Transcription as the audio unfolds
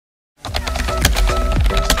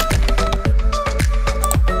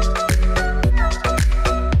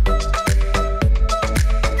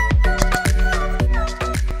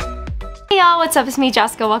what's up? It's me,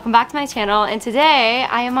 Jessica. Welcome back to my channel, and today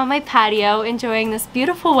I am on my patio enjoying this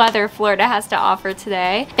beautiful weather Florida has to offer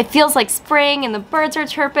today. It feels like spring and the birds are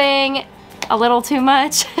chirping a little too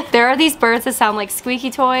much. There are these birds that sound like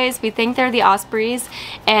squeaky toys. We think they're the ospreys,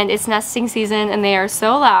 and it's nesting season and they are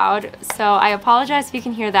so loud, so I apologize if you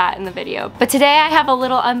can hear that in the video. But today I have a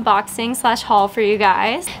little unboxing slash haul for you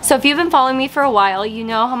guys. So if you've been following me for a while, you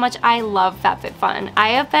know how much I love FabFitFun. I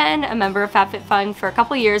have been a member of FabFitFun for a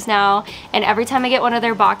couple years now, and every time I get one of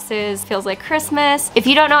their boxes, it feels like Christmas. If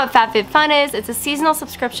you don't know what FabFitFun is, it's a seasonal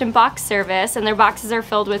subscription box service, and their boxes are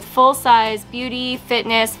filled with full-size beauty,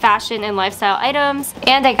 fitness, fashion, and lifestyle items.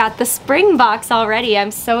 And I got the spring box already. I'm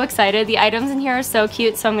so excited. The items in here are so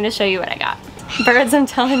cute, so I'm going to show you what I got. Birds, I'm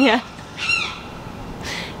telling you.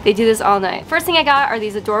 They do this all night. First thing I got are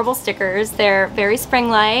these adorable stickers. They're very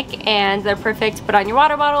spring-like and they're perfect to put on your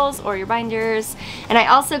water bottles or your binders. And I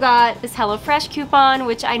also got this HelloFresh coupon,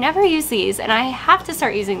 which I never use these, and I have to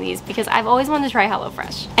start using these because I've always wanted to try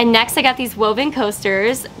HelloFresh. And next I got these woven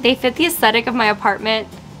coasters. They fit the aesthetic of my apartment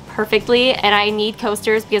perfectly, and I need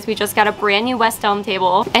coasters because we just got a brand new West Elm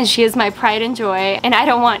table and she is my pride and joy, and I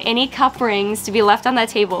don't want any cup rings to be left on that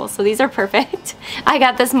table, so these are perfect. I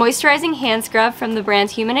got this moisturizing hand scrub from the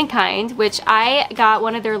brand Human & Kind, which I got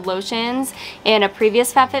one of their lotions in a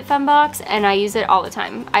previous FabFitFun box and I use it all the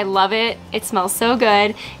time. I love it. It smells so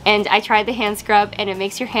good, and I tried the hand scrub and it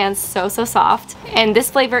makes your hands so soft. And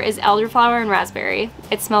this flavor is elderflower and raspberry.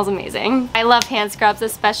 It smells amazing. I love hand scrubs,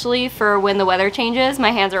 especially for when the weather changes.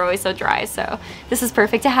 My hands are always so dry, so this is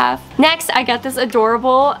perfect to have. Next, I got this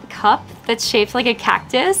adorable cup that's shaped like a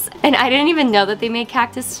cactus, and I didn't even know that they made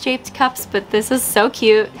cactus shaped cups, but this is so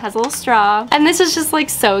cute. It has a little straw, and this is just like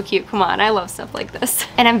so cute. Come on, I love stuff like this.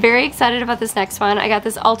 And I'm very excited about this next one. I got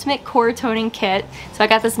this ultimate core toning kit. So I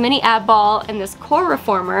got this mini ab ball and this core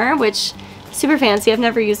reformer, which super fancy. I've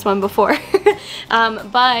never used one before.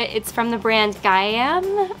 But it's from the brand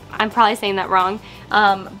Gaiam. I'm probably saying that wrong.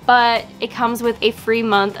 But it comes with a free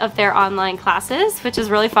month of their online classes, which is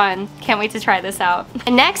really fun. Can't wait to try this out.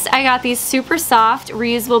 And next, I got these super soft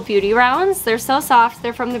reusable beauty rounds. They're so soft.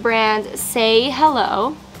 They're from the brand Say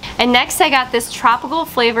Hello. And next I got this tropical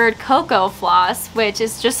flavored cocoa floss, which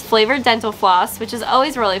is just flavored dental floss, which is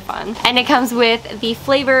always really fun. And it comes with the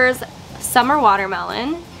flavors Summer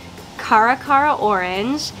Watermelon, Cara Cara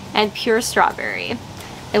Orange, and Pure Strawberry.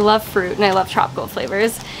 I love fruit and I love tropical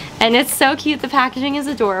flavors. And it's so cute. The packaging is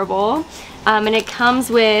adorable. And it comes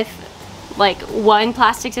with like one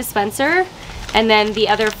plastic dispenser, and then the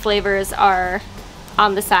other flavors are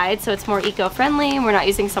on the side, so it's more eco-friendly and we're not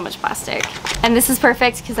using so much plastic. And this is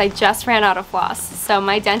perfect because I just ran out of floss, so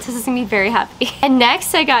my dentist is gonna be very happy. And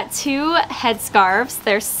next I got two head scarves.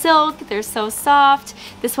 They're silk, they're so soft.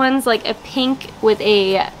 This one's like a pink with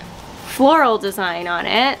a floral design on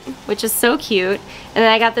it, which is so cute. And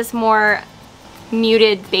then I got this more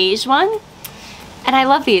muted beige one, and I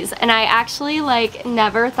love these. And I actually like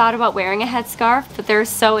never thought about wearing a headscarf, but they're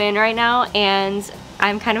so in right now and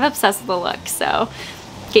I'm kind of obsessed with the look, so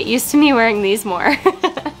get used to me wearing these more.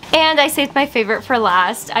 And I saved my favorite for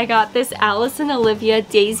last. I got this Alice and Olivia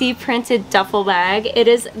daisy printed duffel bag. It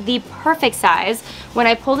is the perfect size. When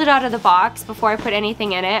I pulled it out of the box before I put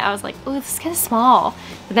anything in it, I was like, oh, this is kind of small.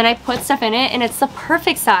 But then I put stuff in it and it's the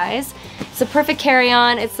perfect size. It's the perfect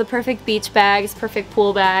carry-on, it's the perfect beach bag, it's perfect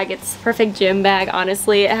pool bag, it's the perfect gym bag,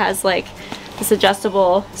 honestly. It has like this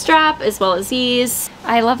adjustable strap as well as these.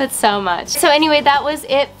 I love it so much. So anyway, that was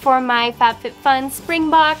it for my FabFitFun spring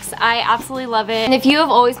box. I absolutely love it. And if you have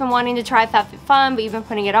always been wanting to try FabFitFun but you've been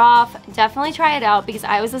putting it off, definitely try it out, because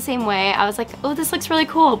I was the same way. I was like, oh, this looks really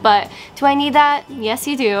cool, but do I need that? Yes,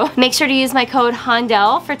 you do. Make sure to use my code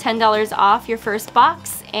Hondel for $10 off your first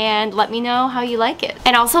box, and let me know how you like it.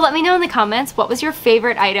 And also let me know in the comments, what was your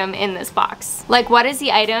favorite item in this box? Like, what is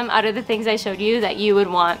the item out of the things I showed you that you would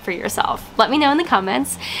want for yourself? Let me know in the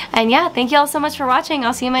comments. And yeah, thank you all so much for watching.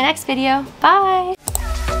 I'll see you in my next video. Bye!